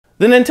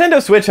The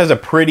Nintendo Switch has a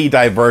pretty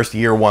diverse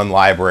year one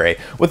library,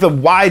 with a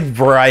wide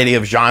variety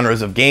of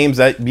genres of games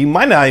that you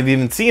might not have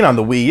even seen on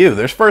the Wii U.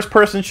 There's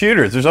first-person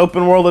shooters, there's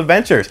open-world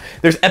adventures,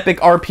 there's epic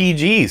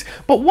RPGs,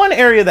 but one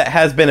area that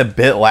has been a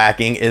bit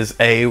lacking is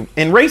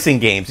in racing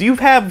games. You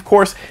have, of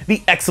course,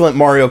 the excellent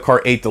Mario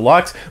Kart 8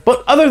 Deluxe,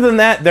 but other than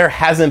that, there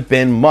hasn't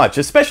been much,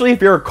 especially if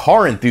you're a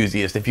car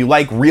enthusiast. If you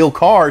like real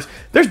cars,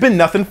 there's been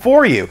nothing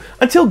for you,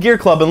 until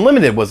Gear.Club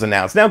Unlimited was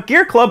announced. Now,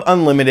 Gear.Club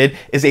Unlimited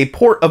is a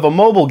port of a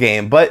mobile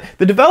game, but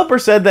the developer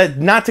said that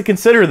not to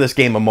consider this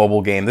game a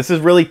mobile game. This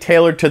is really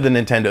tailored to the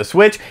Nintendo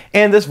Switch,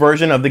 and this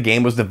version of the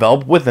game was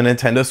developed with the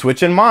Nintendo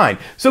Switch in mind.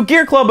 So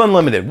Gear.Club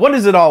Unlimited, what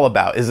is it all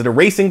about? Is it a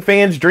racing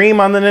fan's dream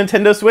on the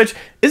Nintendo Switch?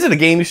 Is it a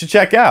game you should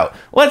check out?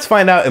 Let's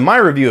find out in my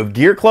review of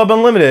Gear.Club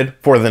Unlimited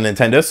for the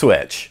Nintendo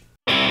Switch.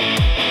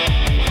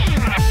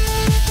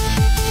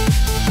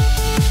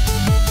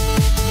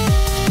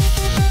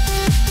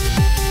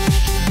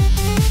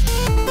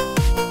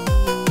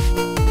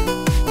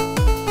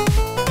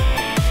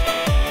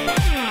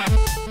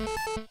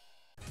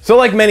 So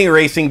like many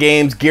racing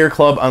games,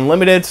 Gear.Club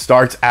Unlimited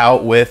starts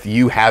out with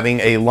you having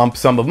a lump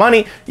sum of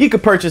money. You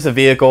could purchase a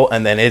vehicle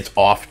and then it's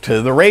off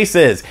to the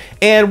races.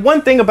 And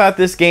one thing about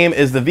this game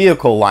is the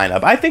vehicle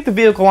lineup. I think the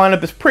vehicle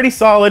lineup is pretty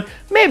solid,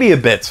 maybe a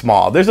bit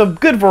small. There's a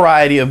good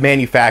variety of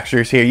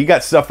manufacturers here. You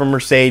got stuff from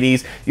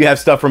Mercedes, you have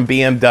stuff from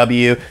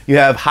BMW, you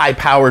have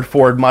high-powered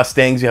Ford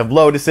Mustangs, you have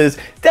Lotuses,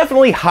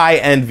 definitely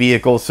high-end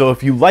vehicles. So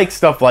if you like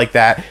stuff like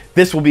that,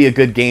 this will be a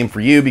good game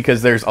for you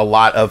because there's a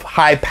lot of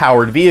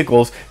high-powered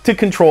vehicles to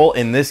control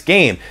in this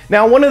game.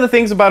 Now, one of the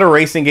things about a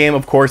racing game,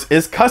 of course,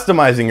 is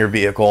customizing your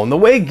vehicle. And the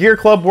way Gear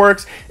Club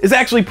works is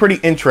actually pretty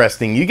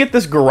interesting. You get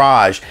this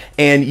garage,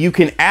 and you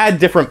can add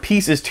different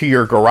pieces to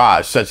your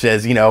garage, such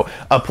as, you know,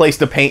 a place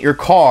to paint your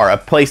car, a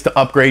place to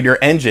upgrade your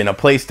engine, a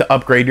place to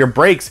upgrade your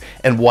brakes,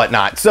 and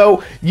whatnot.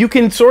 So you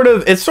can it's sort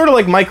of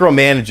like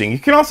micromanaging. You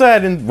can also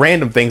add in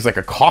random things like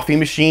a coffee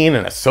machine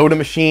and a soda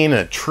machine and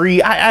a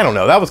tree. I don't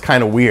know, that was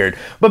kind of weird.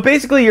 But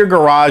basically your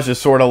garage is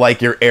sort of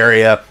like your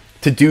area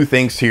to do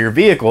things to your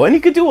vehicle, and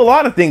you could do a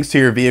lot of things to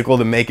your vehicle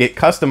to make it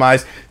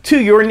customized to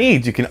your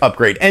needs. You can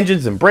upgrade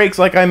engines and brakes,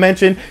 like I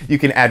mentioned. You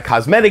can add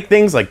cosmetic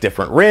things like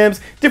different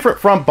rims, different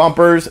front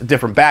bumpers,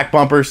 different back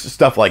bumpers,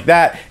 stuff like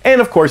that. And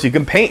of course, you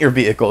can paint your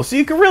vehicle, so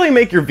you can really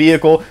make your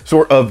vehicle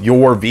sort of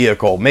your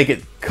vehicle, make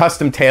it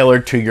custom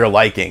tailored to your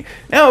liking.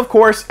 Now, of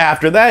course,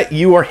 after that,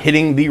 you are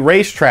hitting the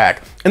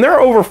racetrack. And there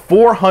are over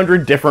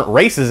 400 different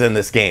races in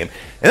this game.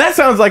 And that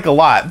sounds like a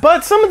lot,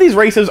 but some of these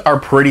races are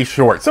pretty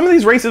short. Some of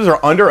these races are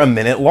under a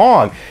minute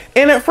long.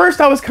 And at first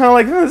I was kind of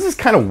like, this is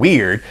kind of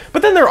weird.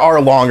 But then there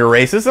are longer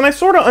races, and I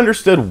sort of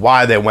understood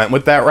why they went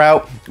with that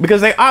route,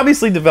 because they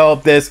obviously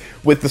developed this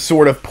with the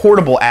sort of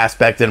portable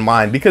aspect in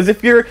mind. Because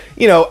if you're,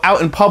 you know,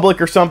 out in public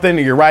or something,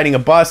 or you're riding a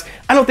bus,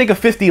 I don't think a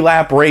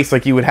 50-lap race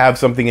like you would have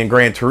something in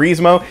Gran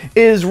Turismo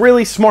is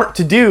really smart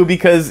to do,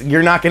 because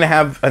you're not going to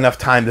have enough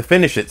time to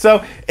finish it.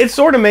 So it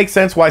sort of makes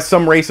sense why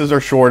some races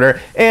are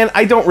shorter, and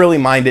I don't really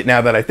mind it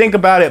now that I think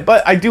about it,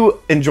 but I do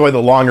enjoy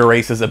the longer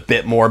races a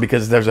bit more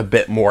because there's a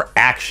bit more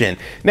action.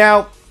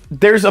 Now,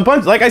 there's a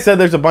bunch, like I said,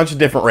 there's a bunch of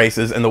different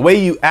races, and the way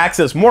you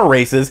access more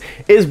races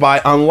is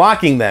by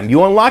unlocking them.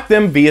 You unlock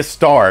them via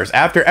stars.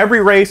 After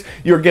every race,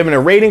 you're given a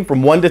rating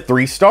from 1 to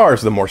 3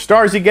 stars. The more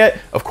stars you get,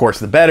 of course,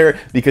 the better,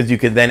 because you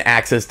can then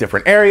access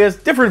different areas,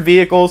 different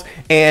vehicles,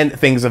 and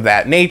things of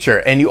that nature.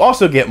 And you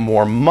also get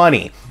more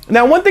money.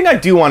 Now, one thing I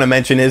do want to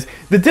mention is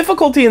the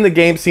difficulty in the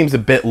game seems a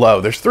bit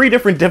low. There's 3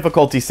 different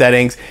difficulty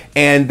settings,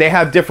 and they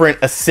have different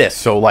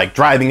assists. So like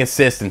driving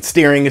assist and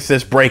steering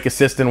assist, brake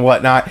assist, and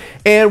whatnot.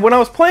 And when I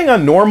was playing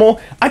on normal,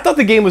 I thought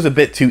the game was a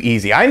bit too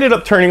easy. I ended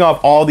up turning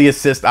off all the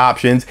assist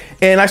options,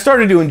 and I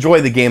started to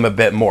enjoy the game a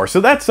bit more. So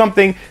that's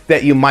something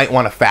that you might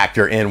want to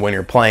factor in when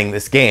you're playing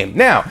this game.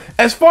 Now,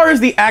 as far as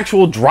the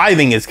actual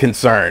driving is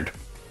concerned,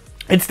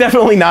 it's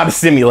definitely not a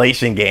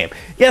simulation game.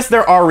 Yes,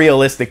 there are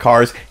realistic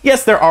cars.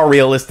 Yes, there are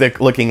realistic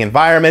looking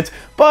environments,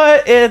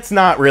 but it's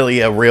not really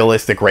a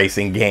realistic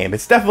racing game.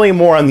 It's definitely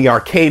more on the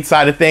arcade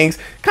side of things.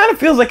 Kind of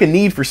feels like a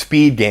Need for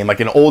Speed game, like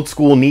an old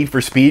school Need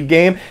for Speed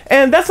game,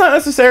 and that's not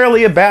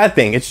necessarily a bad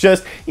thing. It's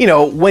just, you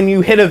know, when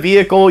you hit a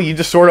vehicle, you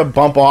just sort of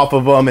bump off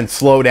of them and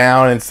slow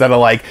down instead of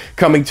like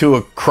coming to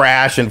a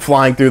crash and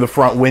flying through the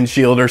front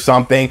windshield or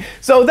something.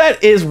 So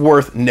that is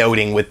worth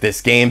noting with this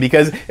game,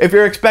 because if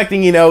you're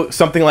expecting, you know,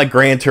 something like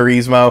Gran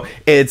Turismo,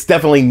 it's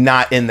definitely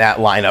not in that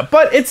lineup,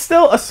 but it's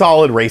still a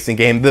solid racing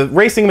game. The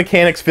racing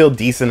mechanics feel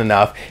decent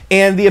enough,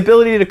 and the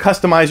ability to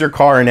customize your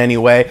car in any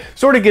way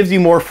sort of gives you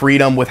more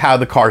freedom with how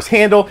the cars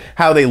handle,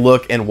 how they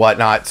look, and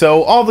whatnot.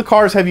 So all the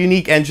cars have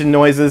unique engine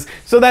noises,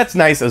 so that's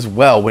nice as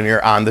well when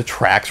you're on the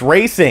tracks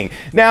racing.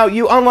 Now,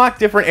 you unlock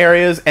different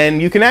areas,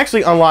 and you can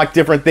actually unlock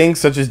different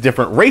things, such as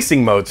different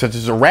racing modes, such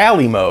as a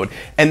rally mode,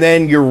 and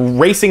then you're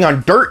racing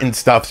on dirt and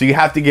stuff, so you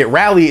have to get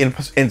rally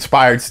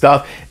inspired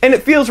stuff, and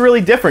it feels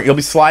really different. You'll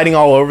be sliding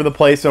all over the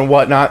place and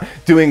whatnot,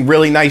 doing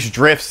really nice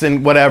drifts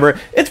and whatever.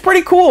 It's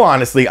pretty cool,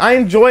 honestly. I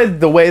enjoyed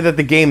the way that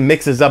the game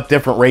mixes up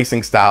different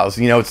racing styles.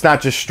 You know, it's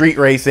not just street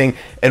racing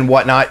and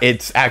whatnot,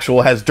 it's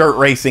has dirt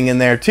racing in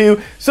there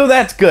too, so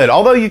that's good.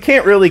 Although you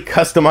can't really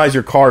customize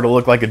your car to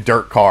look like a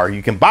dirt car.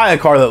 You can buy a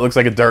car that looks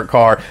like a dirt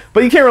car,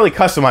 but you can't really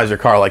customize your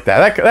car like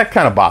that. That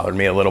kind of bothered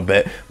me a little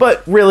bit,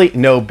 but really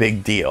no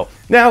big deal.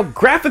 Now,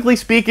 graphically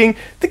speaking,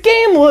 the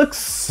game looks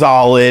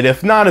solid,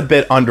 if not a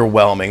bit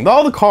underwhelming.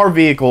 All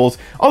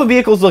the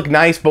vehicles look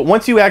nice, but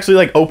once you actually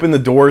like open the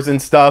doors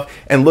and stuff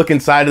and look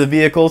inside of the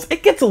vehicles,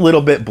 it gets a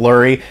little bit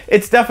blurry.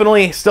 It's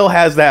definitely still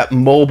has that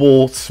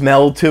mobile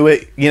smell to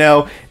it, you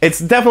know? It's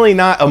definitely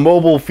not a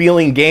mobile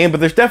feeling game, but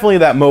there's definitely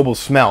that mobile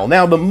smell.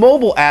 Now, the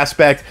mobile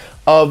aspect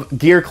of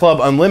Gear.Club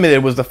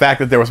Unlimited was the fact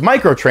that there was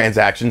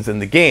microtransactions in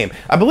the game.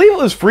 I believe it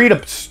was free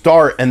to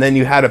start and then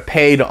you had to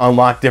pay to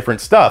unlock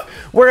different stuff.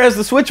 Whereas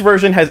the Switch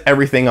version has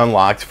everything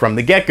unlocked from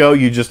the get-go.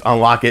 You just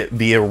unlock it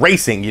via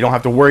racing. You don't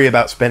have to worry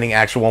about spending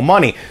actual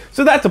money.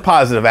 So that's a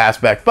positive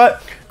aspect.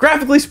 But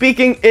graphically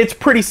speaking, it's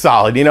pretty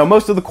solid. You know,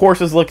 most of the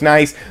courses look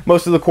nice.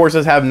 Most of the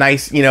courses have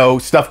nice, you know,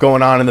 stuff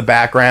going on in the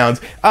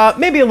backgrounds.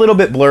 Maybe a little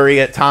bit blurry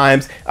at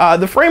times.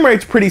 The frame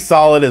rate's pretty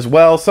solid as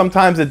well.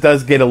 Sometimes it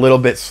does get a little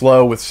bit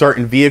slow with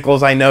certain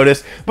vehicles, I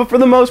noticed. But for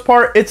the most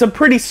part, it's a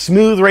pretty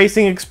smooth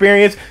racing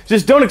experience.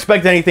 Just don't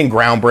expect anything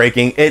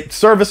groundbreaking. It's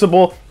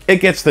serviceable.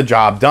 It gets the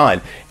job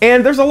done.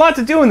 And there's a lot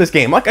to do in this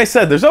game. Like I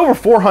said, there's over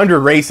 400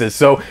 races,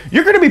 so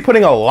you're going to be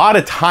putting a lot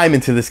of time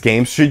into this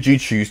game should you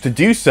choose to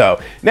do so.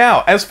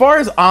 Now, as far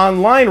as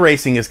online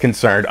racing is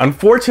concerned,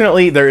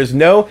 unfortunately, there is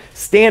no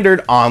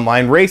standard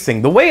online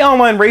racing. The way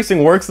online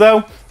racing works,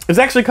 though, is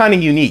actually kind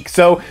of unique.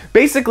 So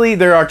basically,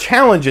 there are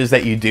challenges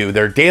that you do.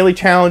 There are daily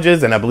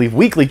challenges and I believe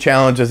weekly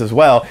challenges as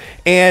well.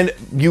 And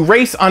you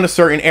race on a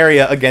certain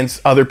area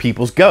against other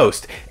people's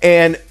ghosts.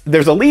 And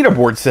there's a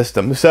leaderboard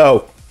system.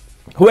 So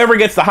whoever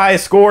gets the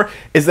highest score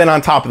is then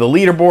on top of the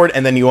leaderboard,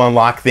 and then you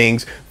unlock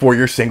things for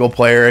your single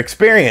player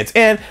experience.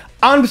 And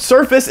on the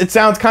surface, it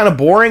sounds kind of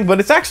boring, but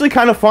it's actually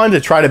kind of fun to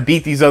try to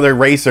beat these other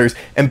racers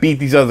and beat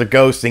these other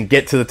ghosts and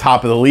get to the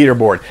top of the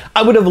leaderboard.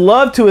 I would have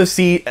loved to have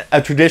seen a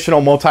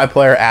traditional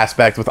multiplayer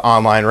aspect with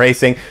online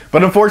racing,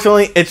 but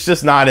unfortunately, it's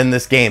just not in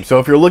this game. So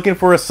if you're looking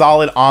for a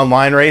solid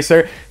online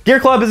racer,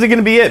 Gear.Club isn't going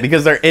to be it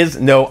because there is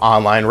no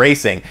online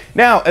racing.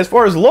 Now, as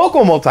far as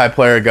local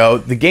multiplayer go,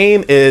 the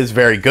game is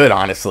very good,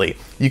 honestly.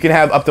 You can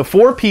have up to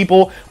 4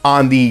 people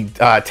on the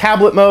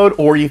tablet mode,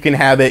 or you can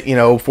have it, you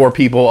know, 4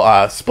 people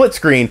split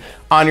screen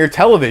on your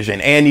television,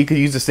 and you could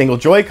use a single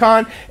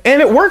Joy-Con,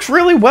 and it works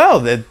really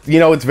well. That, you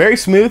know, it's very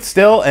smooth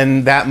still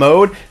in that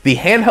mode. The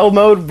handheld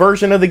mode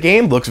version of the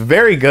game looks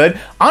very good.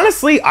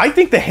 Honestly, I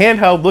think the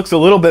handheld looks a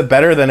little bit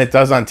better than it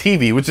does on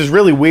TV, which is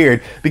really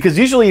weird because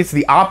usually it's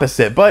the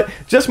opposite. But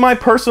just my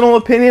personal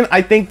opinion,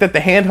 I think that the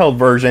handheld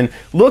version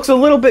looks a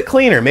little bit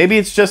cleaner. Maybe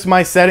it's just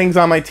my settings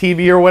on my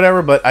TV or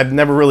whatever, but I've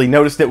never really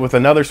noticed it with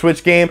another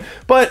Switch game.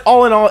 But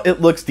all in all,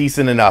 it looks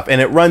decent enough and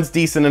it runs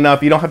decent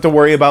enough. You don't have to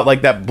worry about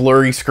like that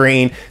blurry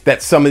screen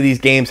that some of these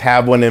games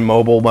have when in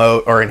mobile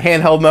mode or in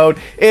handheld mode.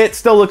 It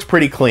still looks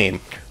pretty clean.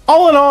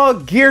 All in all,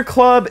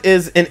 Gear.Club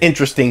is an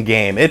interesting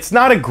game. It's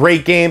not a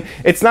great game.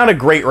 It's not a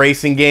great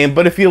racing game,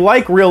 but if you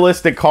like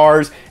realistic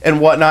cars and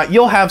whatnot,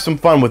 you'll have some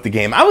fun with the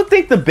game. I would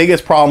think the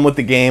biggest problem with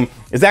the game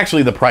is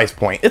actually the price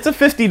point. It's a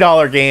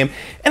 $50 game,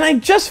 and I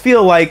just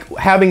feel like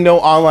having no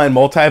online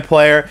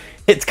multiplayer,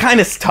 it's kind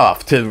of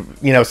tough to,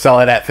 you know,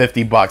 sell it at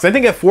 50 bucks. I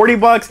think at 40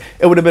 bucks,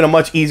 it would have been a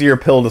much easier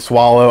pill to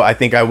swallow. I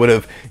think I would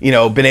have, you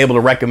know, been able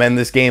to recommend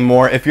this game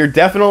more. If you're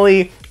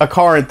definitely a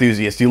car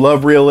enthusiast, you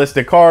love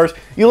realistic cars,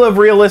 you love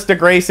realistic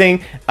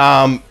racing,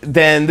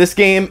 then this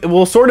game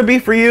will sort of be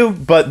for you,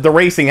 but the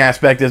racing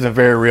aspect isn't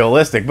very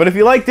realistic. But if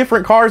you like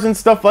different cars and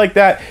stuff like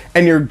that,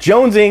 and you're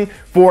jonesing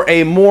for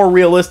a more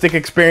realistic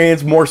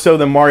experience, more so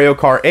than Mario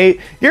Kart 8,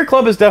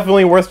 Gear.Club is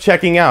definitely worth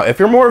checking out. If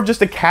you're more of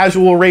just a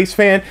casual race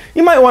fan,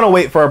 you might want to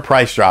wait for a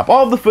price drop.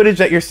 All of the footage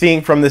that you're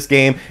seeing from this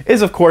game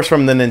is, of course,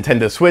 from the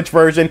Nintendo Switch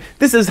version.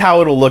 This is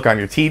how it'll look on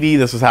your TV.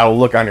 This is how it'll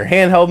look on your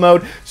handheld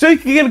mode, so you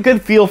can get a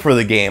good feel for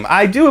the game.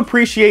 I do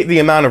appreciate the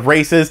amount of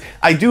races.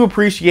 I do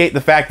appreciate the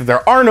fact that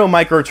there are no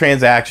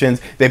microtransactions.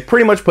 They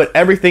pretty much put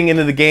everything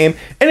into the game,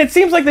 and it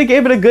seems like they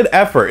gave it a good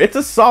effort. It's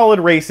a solid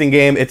racing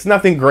game. It's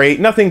nothing great,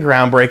 nothing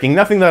groundbreaking,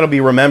 nothing that'll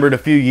be remembered a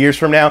few years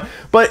from now.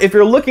 But if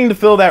you're looking to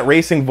fill that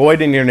racing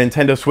void in your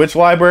Nintendo Switch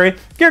library,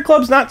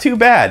 Gear.Club's not too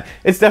bad.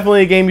 It's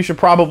definitely a game you should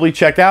probably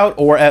check out,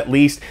 or at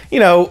least,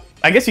 you know,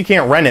 I guess you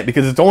can't rent it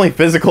because it's only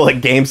physical at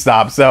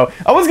GameStop. So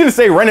I was going to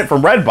say rent it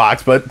from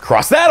Redbox, but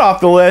cross that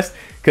off the list,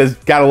 because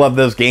gotta love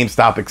those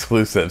GameStop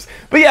exclusives.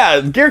 But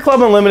yeah,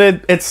 Gear.Club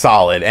Unlimited, it's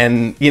solid.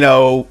 And, you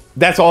know,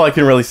 that's all I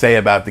can really say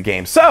about the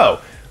game. So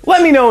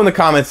let me know in the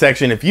comment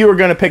section if you were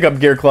going to pick up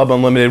Gear.Club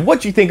Unlimited,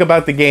 what you think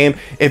about the game,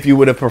 if you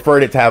would have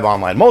preferred it to have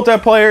online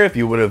multiplayer, if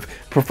you would have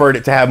preferred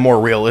it to have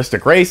more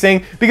realistic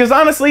racing. Because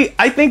honestly,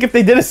 I think if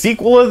they did a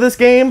sequel of this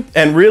game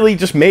and really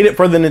just made it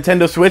for the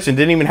Nintendo Switch and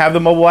didn't even have the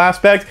mobile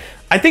aspect,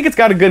 I think it's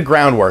got a good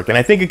groundwork and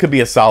I think it could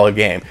be a solid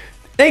game.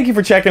 thank you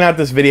for checking out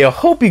this video.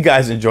 Hope you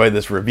guys enjoyed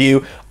this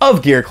review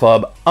of Gear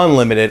Club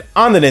Unlimited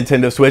on the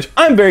Nintendo Switch.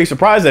 I'm very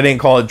surprised I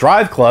didn't call it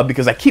Drive Club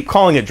because I keep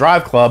calling it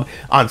Drive Club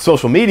on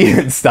social media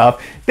and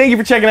stuff. Thank you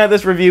for checking out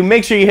this review.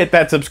 Make sure you hit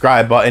that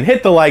subscribe button,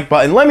 hit the like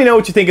button. Let me know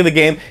what you think of the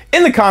game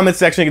in the comments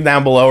section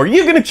down below. Are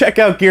you going to check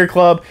out Gear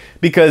Club?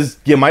 Because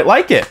you might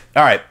like it.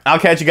 All right, I'll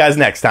catch you guys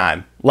next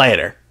time.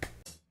 Later.